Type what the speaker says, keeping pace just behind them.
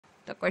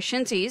The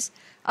question says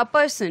a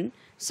person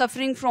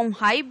suffering from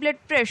high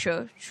blood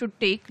pressure should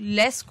take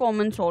less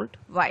common salt.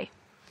 Why?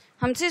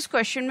 हमसे इस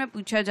question में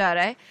पूछा जा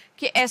रहा है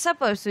कि ऐसा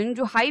पर्सन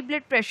जो हाई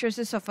ब्लड प्रेशर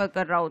से सफ़र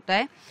कर रहा होता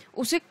है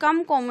उसे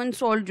कम कॉमन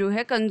सॉल्ट जो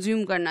है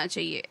कंज्यूम करना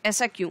चाहिए.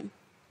 ऐसा क्यों?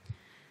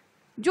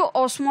 जो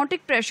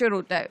ऑस्मोटिक प्रेशर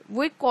होता है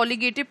वो एक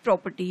कॉलिगेटिव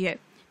प्रॉपर्टी है.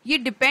 ये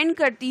डिपेंड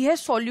करती है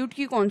सॉल्यूट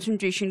की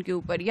कॉन्सेंट्रेशन के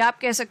ऊपर, या आप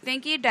कह सकते हैं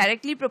कि ये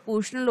डायरेक्टली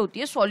प्रोपोर्शनल होती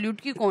है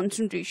सॉल्यूट की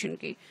कॉन्सेंट्रेशन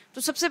के.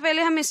 तो सबसे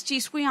पहले हम इस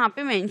चीज़ को यहाँ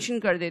पे मेंशन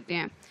कर देते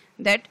हैं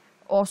that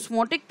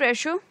osmotic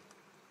pressure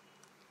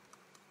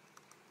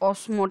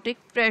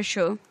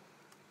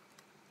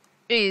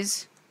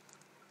is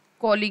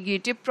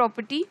colligative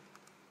property.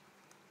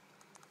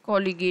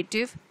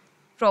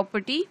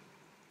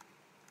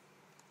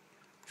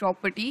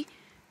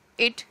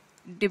 It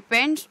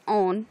depends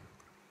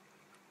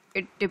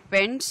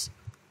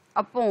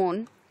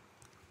upon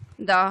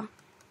the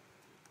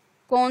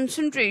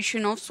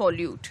concentration of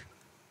solute.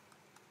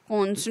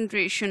 On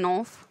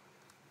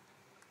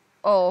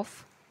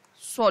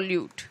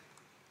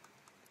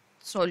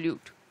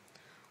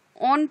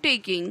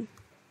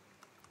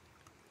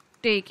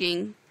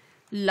taking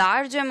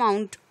large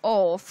amount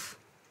of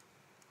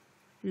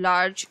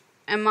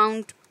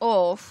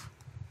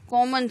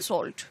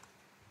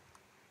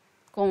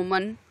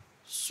common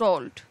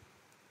salt,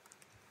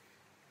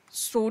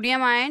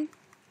 sodium ion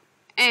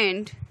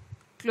and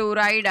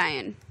chloride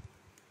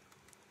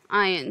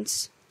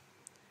ions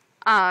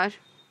are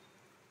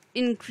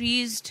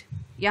increased.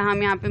 यहाँ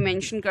हम यहाँ पे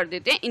मेंशन कर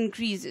देते हैं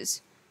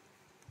increases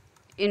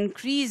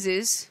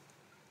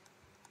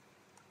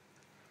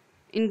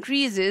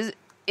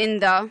in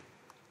the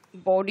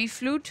body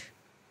fluid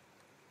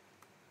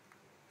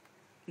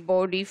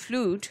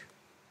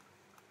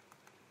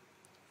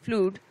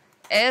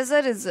as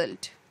a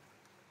result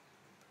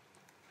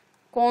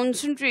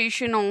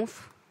concentration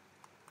of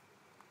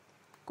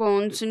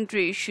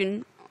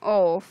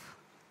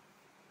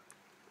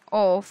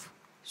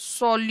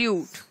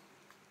solute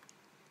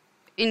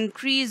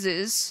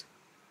increases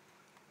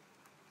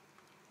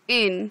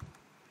in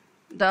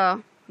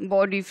the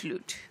body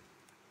fluid.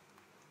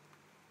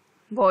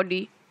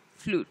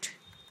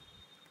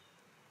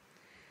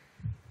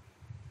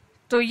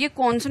 तो ये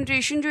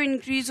concentration जो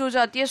इंक्रीज हो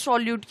जाती है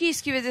सॉल्यूट की,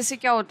 इसकी वजह से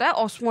क्या होता है,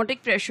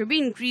 ऑस्मोटिक प्रेशर भी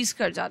इंक्रीज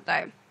कर जाता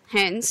है.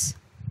 Hence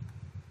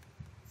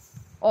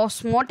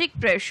osmotic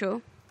pressure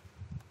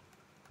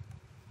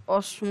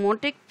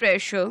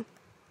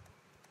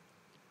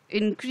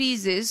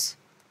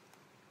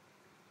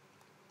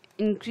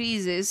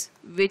increases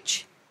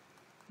which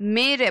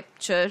may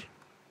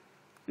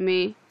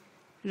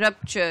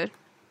rupture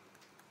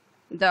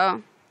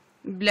the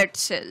blood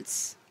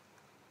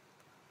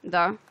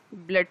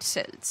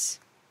cells.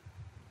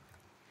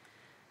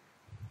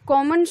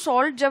 Common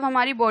salt जब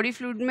हमारी बॉडी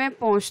फ्लूइड में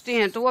पहुंचते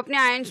हैं तो वो अपने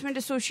आयन्स में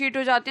डिसोशिएट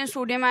हो जाते हैं,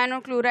 सोडियम आयन और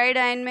क्लोराइड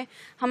आयन में.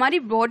 हमारी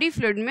बॉडी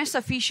फ्लूइड में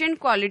सफिशिएंट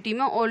क्वालिटी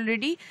में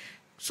ऑलरेडी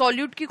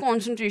सॉल्यूट की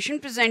कॉन्सेंट्रेशन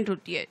प्रेजेंट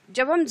होती है.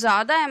 जब हम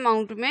ज़्यादा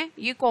अमाउंट में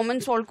ये कॉमन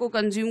सॉल्ट को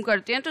कंज्यूम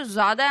करते हैं तो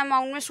ज़्यादा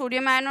अमाउंट में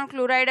सोडियम आयन और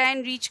क्लोराइड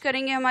आयन रीच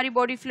करेंगे हमारी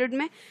बॉडी फ्लूइड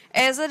में.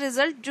 एज अ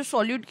रिजल्ट जो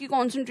सॉल्यूट की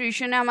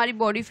कॉन्सेंट्रेशन है हमारी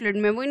बॉडी फ्लूइड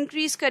में वो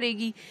इंक्रीज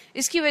करेगी.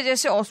 इसकी वजह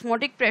से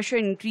ऑस्मोटिक प्रेशर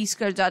इंक्रीज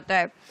कर जाता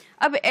है.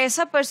 अब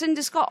ऐसा पर्सन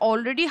जिसका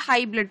ऑलरेडी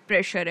हाई ब्लड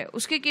प्रेशर है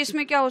उसके केस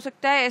में क्या हो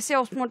सकता है, ऐसे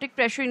ऑस्मोटिक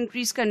प्रेशर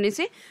इंक्रीज करने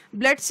से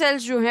ब्लड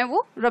सेल्स जो हैं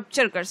वो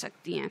रप्चर कर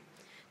सकती हैं.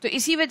 तो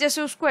इसी वजह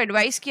से उसको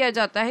एडवाइस किया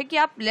जाता है कि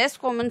आप लेस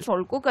कॉमन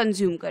सॉल्ट को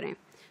कंज्यूम करें.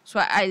 सो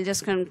I will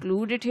just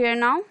conclude it here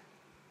now.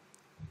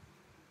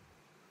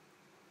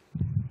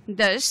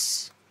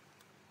 Thus,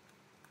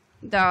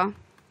 the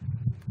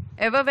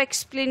above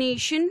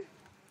explanation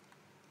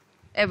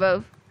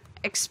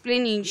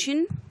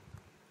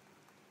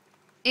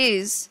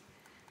is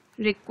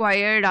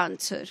required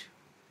answer.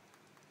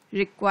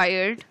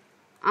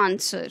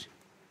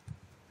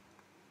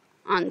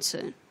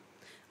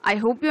 I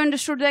hope you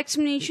understood the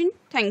explanation.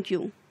 Thank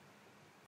you.